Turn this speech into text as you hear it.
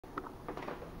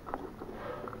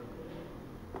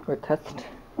We test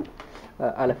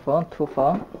Elephone 2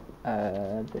 phone.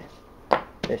 This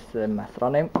is my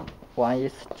surname. One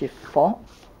is G4,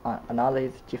 another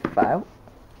is G5.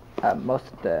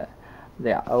 Most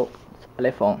they are all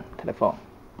telephone.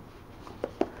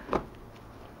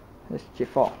 This is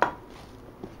G4.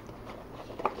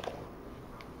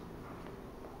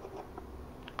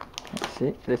 Let's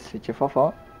see, this is G4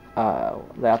 phone.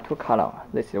 There are two colors.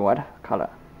 This is white color.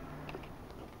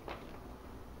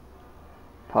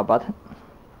 Power button.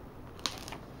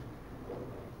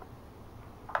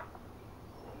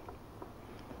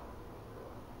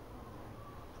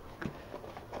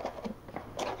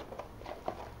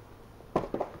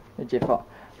 G4.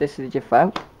 This is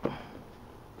G5.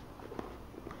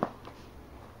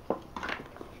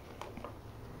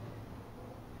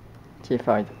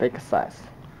 G5 is big size.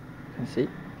 You can see.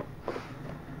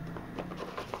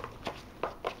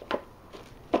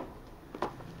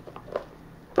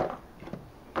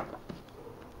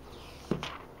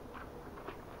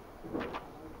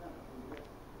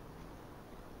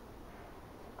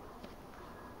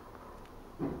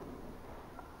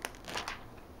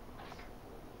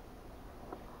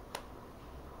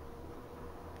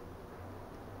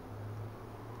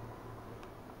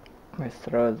 We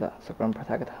throw the screen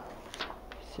protector.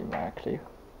 See very clear.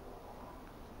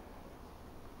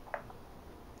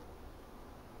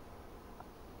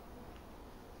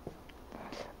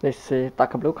 This is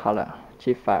dark blue color,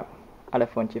 G5,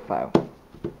 Elephone G5.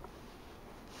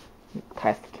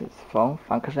 Test this phone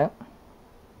function.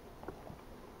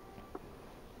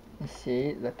 You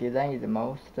see the design is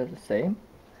most the same.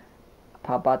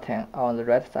 Power button on the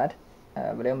right side,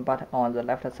 volume button on the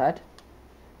left side.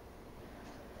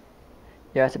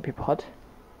 USB port.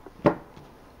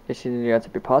 This is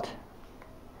USB port.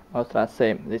 Also the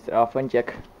same. This is Elephone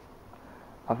jack.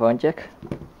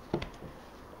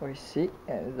 We see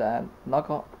the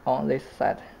logo on this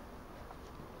side.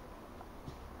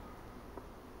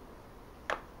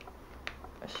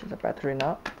 See the battery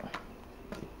now.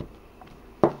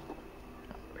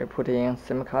 We put in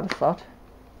SIM card slot.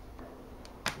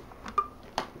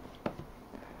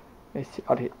 We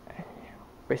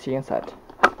see inside.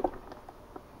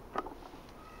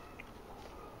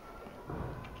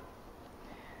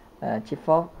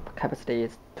 G4 capacity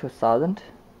is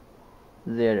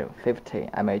 2050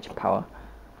 mAh power.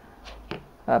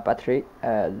 Battery,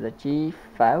 the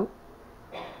G5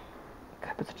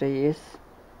 capacity is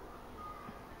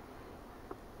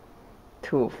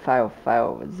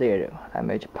 2550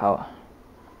 mAh power.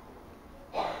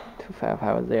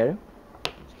 2550.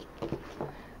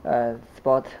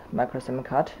 Sport micro SIM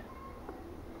card.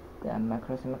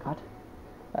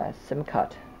 SIM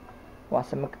card.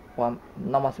 One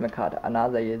normal SIM card,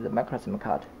 another is micro SIM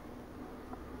card.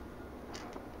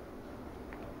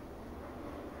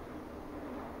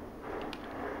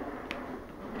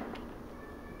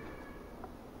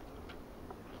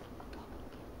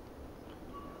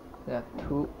 There are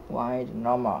two. One is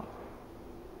normal,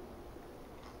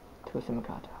 two SIM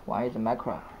card. One is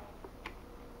micro.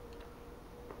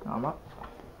 Normal.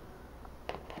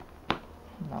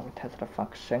 Now we test the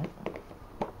function.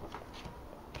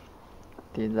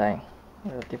 Design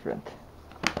different.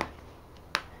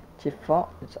 G4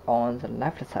 is on the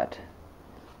left side.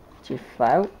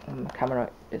 G5 camera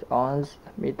is on the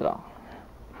middle,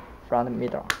 front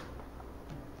middle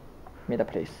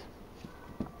place.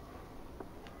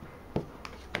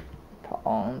 Put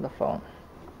on the phone.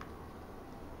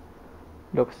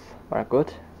 Looks very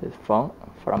good. This phone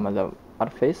from the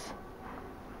front face.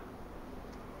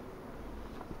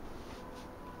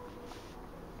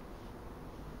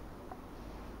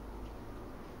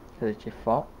 This is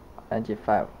G4 and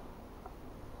G5.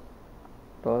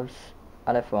 Both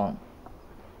Elephone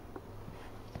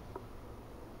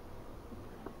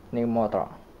new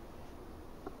model.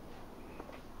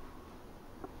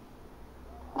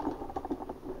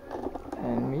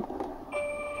 And me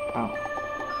on.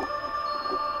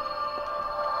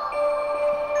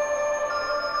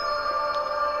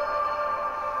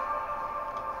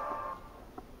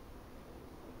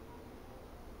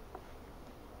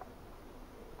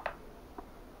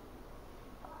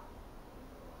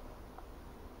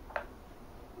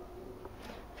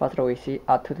 First we see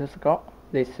AnTuTu score.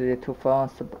 This is two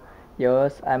phones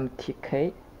use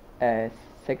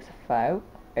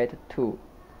MTK6582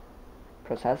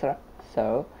 processor.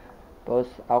 So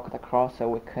both octa-core, so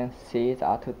we can see the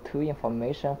AnTuTu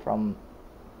information from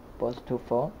both two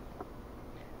phones.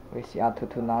 We see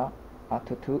AnTuTu now.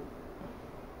 AnTuTu.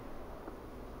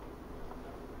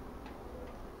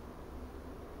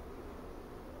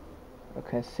 You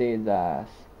can see the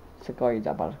score is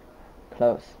about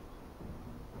close.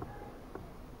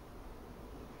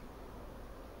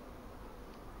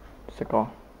 score.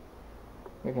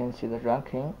 You can see the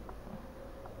ranking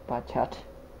bar chart,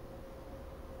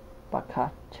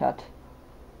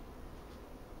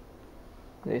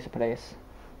 this place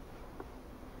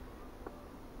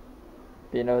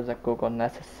below the Google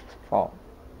Nexus form,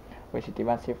 which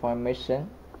device information.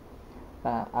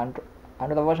 Android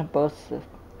version both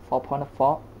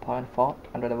 4.4.4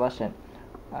 Android version.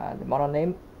 The model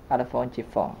name Elephone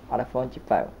G4, Elephone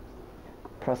G5.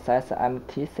 Processor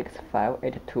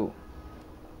MT6582.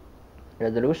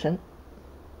 Resolution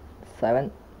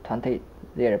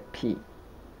 720p.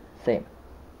 Same.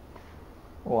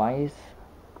 One is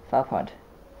 5 point.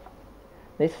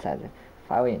 This size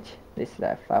 5 inch. This is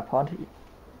 5 point.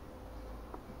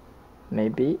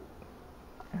 Maybe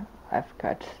I've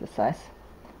cut the size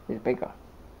is bigger.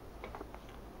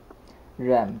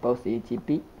 RAM both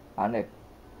 8GB, and the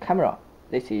camera,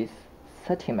 this is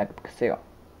 13 megapixel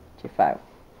G5,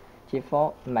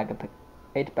 G4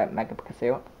 8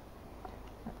 megapixel.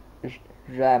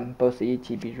 RAM both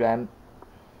 8GB RAM,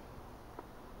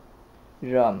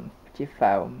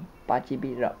 G5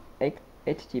 8GB RAM,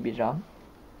 8GB RAM,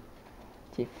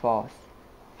 G4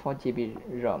 4GB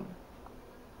RAM.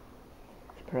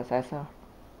 Processor.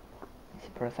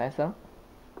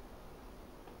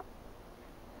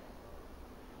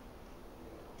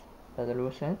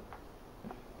 Resolution,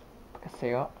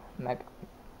 pixel,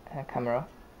 camera.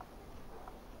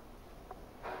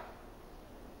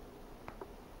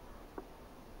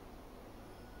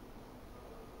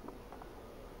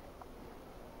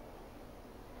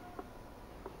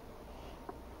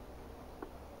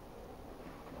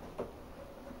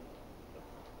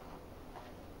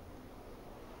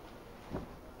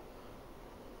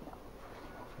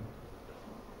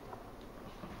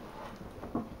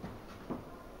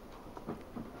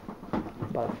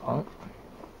 Phone.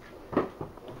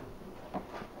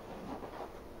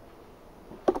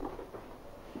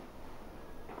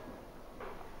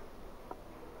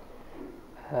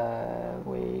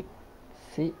 We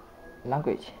see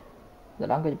language. The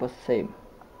language both same,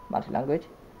 multi-language,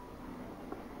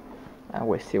 and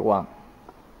we see one.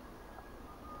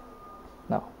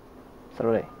 No,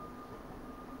 3.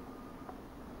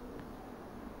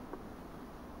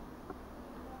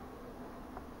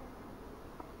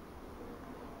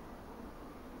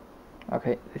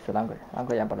 Okay, this is language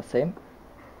about the same.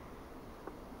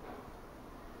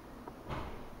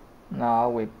 Now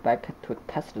we back to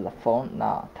test the phone.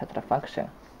 Now test the function.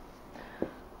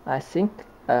 I think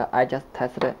I just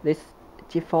tested this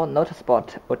G4 not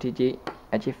support OTG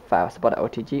and G5 support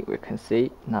OTG. We can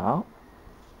see now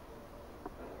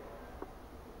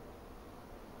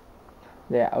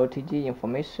the OTG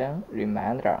information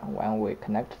reminder when we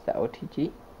connect the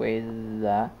OTG with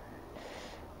the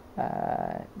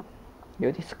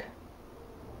U-disk.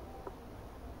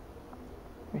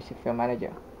 We see File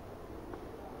Manager.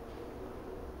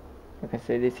 You can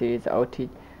see this is OTG.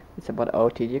 It's about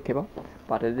OTG cable,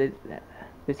 but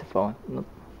this phone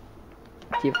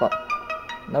G4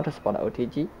 not support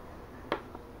OTG.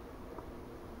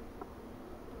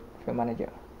 File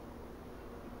Manager.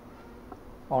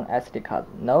 On SD card,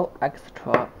 no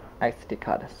extra SD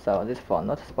card, so this phone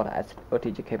not support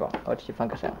OTG cable, OTG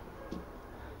function.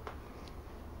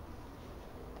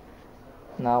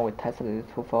 Now we test these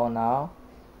two phones now.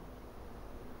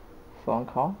 Phone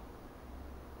call.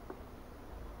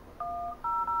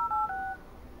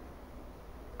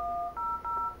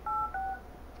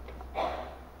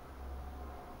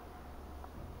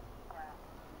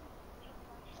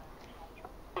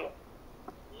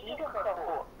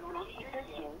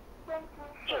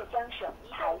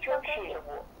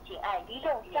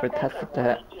 We test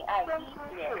the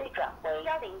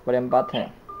volume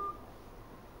button.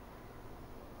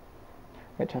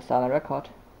 We test sound record.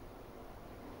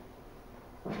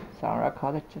 Sound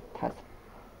record, just test.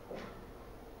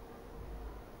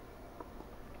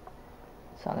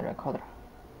 Sound recorder.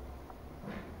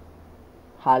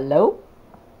 Hello?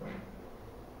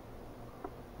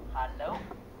 Hello?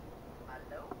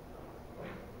 Hello?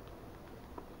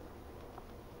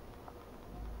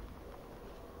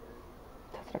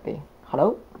 Test again.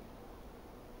 Hello?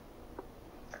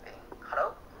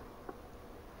 Hello?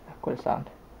 Good sound.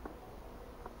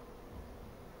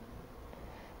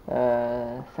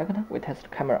 Second, we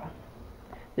test camera.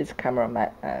 This camera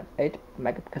 8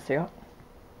 megapixel.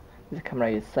 This camera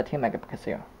is 13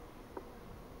 megapixel.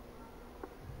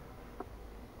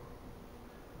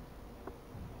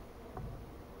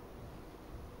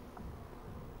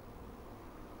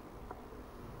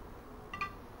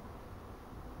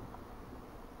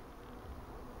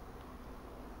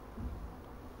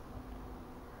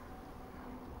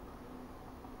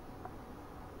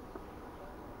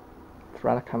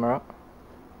 front camera.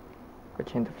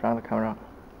 Switching to front camera,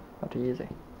 not easy.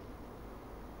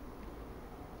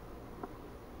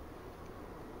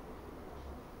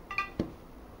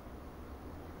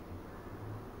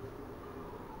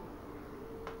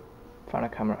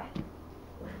 Front camera.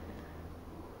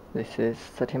 This is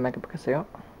 30 megapixel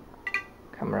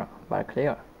camera, very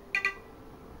clear.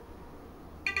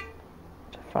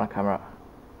 Front camera.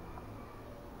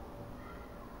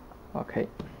 Okay.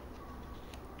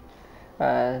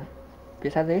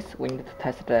 Besides this, we need to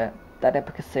test the data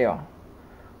pixel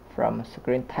from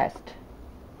screen test.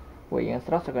 We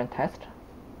install screen test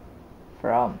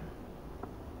from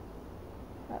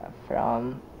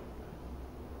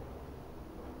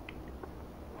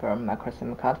micro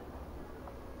SIM card.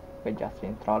 We just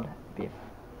installed with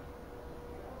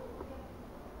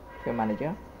Film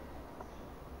Manager.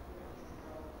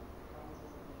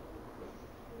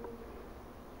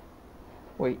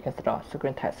 We install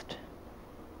screen test.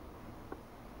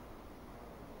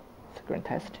 Screen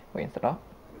test we install.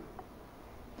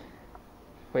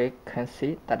 We can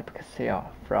see that pixel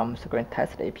from screen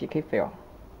test APK file.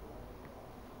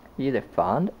 Easy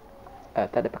found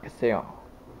that pixel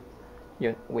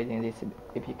within this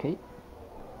APK.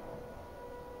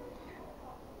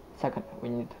 Second, we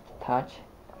need to touch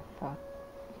file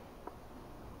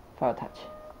touch.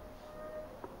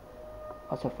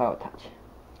 Also file touch.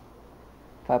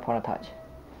 5-point touch.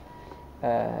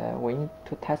 We need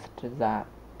to test the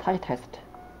touch test.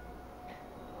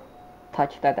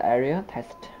 Touch that area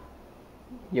test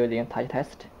using touch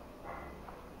test.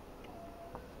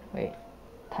 We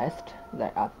test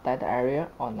that area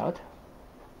or not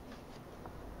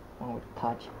when we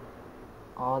touch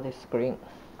all the screen.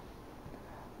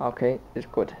 Okay, it's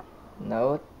good.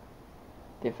 No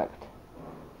defect.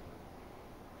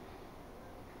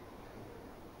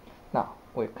 Now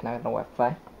we connect the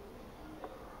Wi-Fi.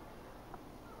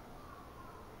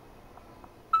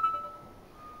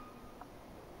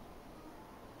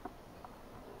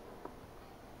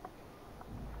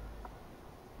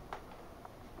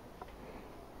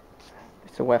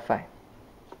 It's a Wi-Fi.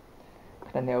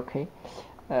 Currently okay.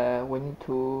 We need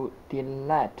to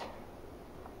delete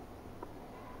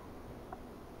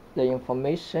the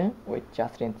information we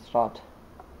just installed.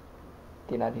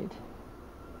 Delete it.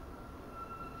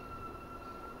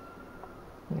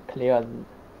 And clear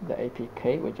the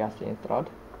APK we just installed.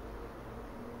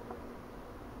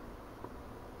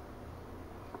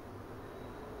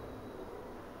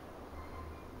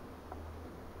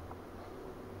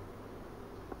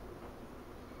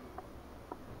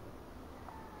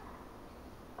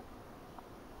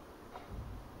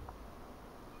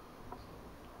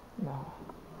 Now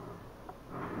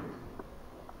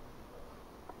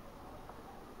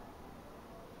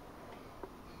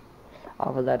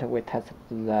after that we test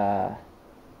the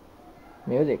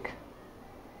music,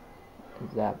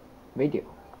 the video.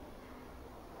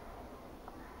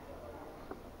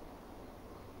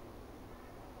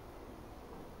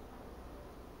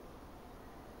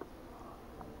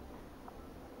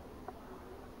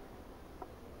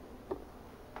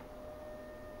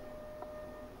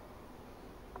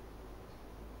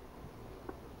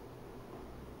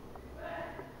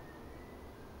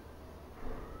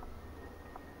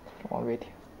 One video.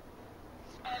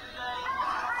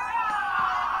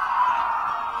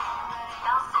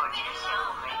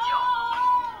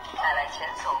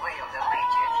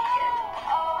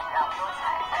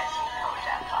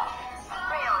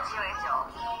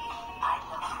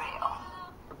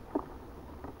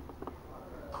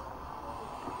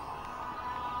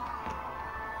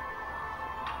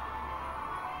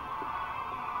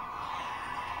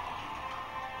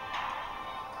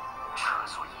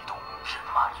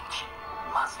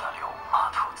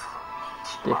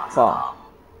 G4.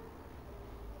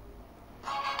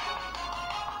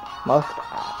 Most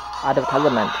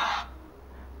advertisement.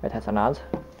 We test another.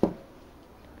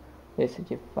 This is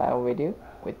G5 video.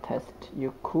 We test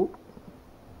Youku.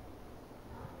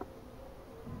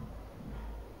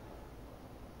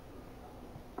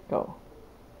 Go.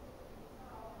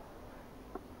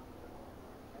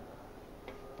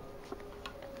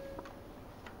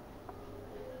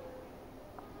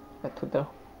 To the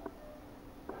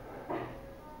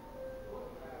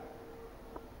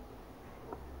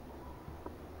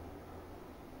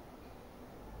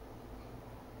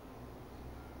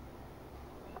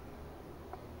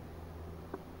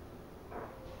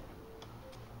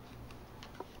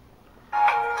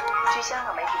据香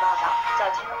港媒体报道，较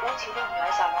近的乌奇的女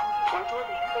儿小龙女吴多林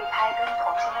被拍跟同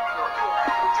性恋有意而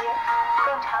不接，更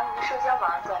常于社交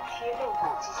网转贴肋骨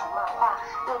激情漫画，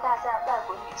又大赞外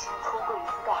国女性出柜勇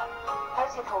敢，而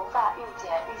其头发愈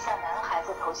剪愈像男孩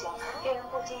子头型，令人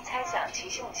不禁猜想其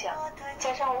性向。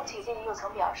加上吴绮莉又曾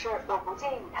表示我不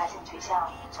介意她性取向，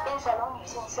因小龙女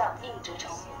性向一直成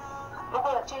谜。不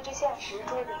过，据知现实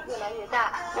追领越来越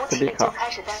大，吴绮莉就开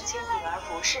始担心女儿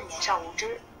不是年少无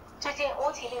知。最近，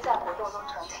吴绮莉在活动中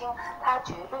澄清，她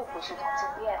绝对不是同性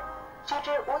恋。据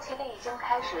知，吴绮莉已经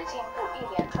开始进一步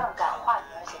一连串感化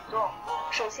女儿行动。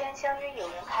首先，相约友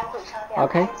人开会商量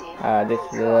开节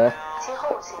日，其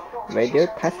后行动支持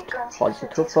升级，更亲自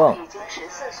接送已经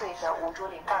14岁的吴卓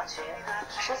林放学，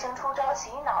实行出招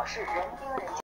洗脑式人盯人。